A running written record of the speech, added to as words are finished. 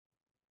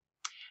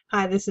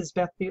Hi, this is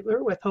Beth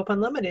Butler with Hope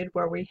Unlimited,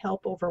 where we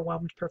help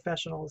overwhelmed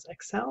professionals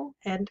excel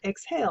and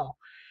exhale.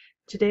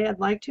 Today, I'd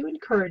like to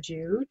encourage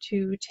you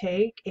to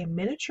take a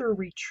miniature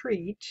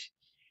retreat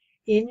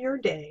in your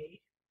day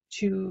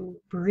to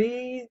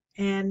breathe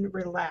and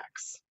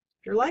relax.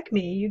 If you're like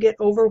me, you get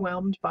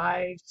overwhelmed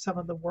by some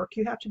of the work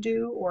you have to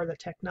do, or the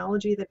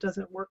technology that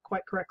doesn't work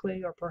quite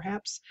correctly, or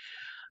perhaps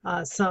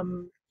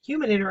some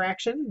human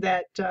interaction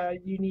that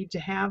you need to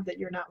have that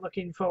you're not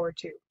looking forward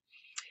to.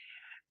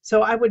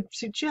 So I would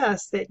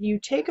suggest that you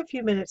take a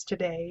few minutes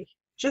today,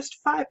 just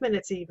 5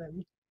 minutes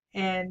even,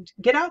 and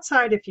get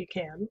outside if you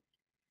can.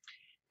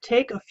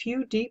 Take a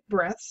few deep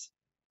breaths.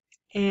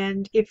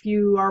 And if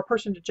you are a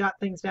person to jot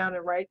things down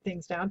and write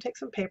things down, take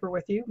some paper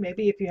with you.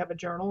 Maybe if you have a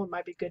journal, it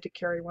might be good to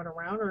carry one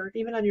around, or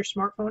even on your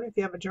smartphone if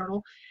you have a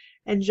journal,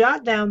 and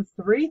jot down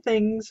 3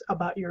 things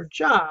about your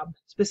job,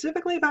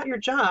 specifically about your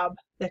job,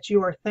 that you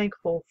are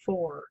thankful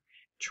for.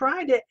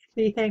 Try to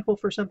be thankful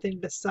for something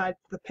besides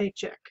the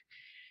paycheck.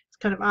 It's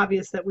kind of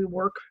obvious that we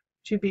work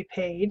to be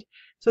paid.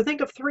 So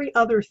think of 3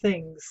 other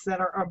things that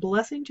are a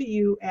blessing to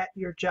you at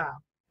your job.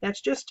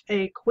 That's just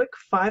a quick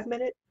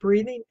 5-minute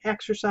breathing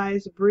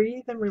exercise.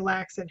 Breathe and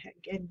relax and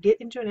get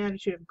into an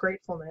attitude of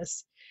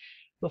gratefulness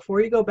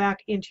before you go back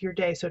into your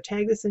day. So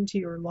tag this into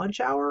your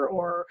lunch hour,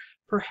 or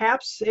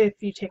perhaps if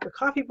you take a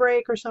coffee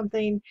break or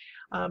something,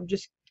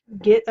 just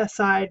get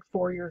aside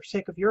for your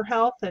sake of your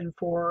health and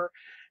for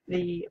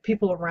the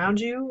people around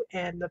you,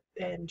 and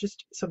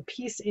just some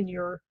peace in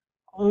your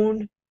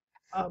own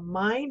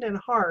mind and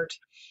heart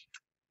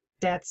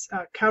that's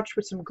couched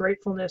with some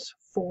gratefulness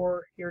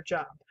for your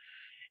job.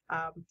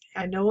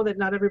 I know that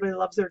not everybody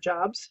loves their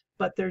jobs,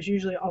 but there's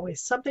usually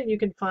always something you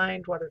can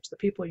find, whether it's the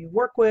people you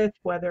work with,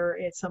 whether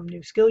it's some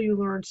new skill you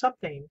learn,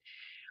 something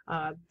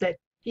that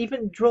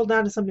even drill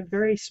down to something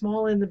very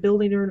small in the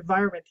building or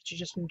environment that you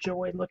just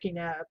enjoy looking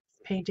at,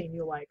 painting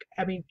you like.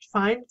 I mean,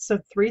 find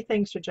some 3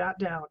 things to jot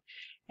down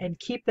and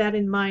keep that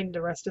in mind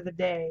the rest of the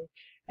day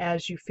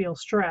as you feel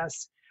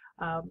stress.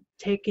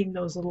 Taking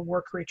those little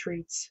work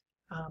retreats,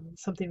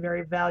 something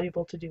very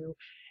valuable to do,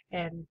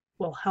 and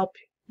will help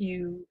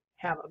you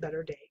have a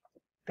better day.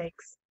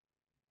 Thanks.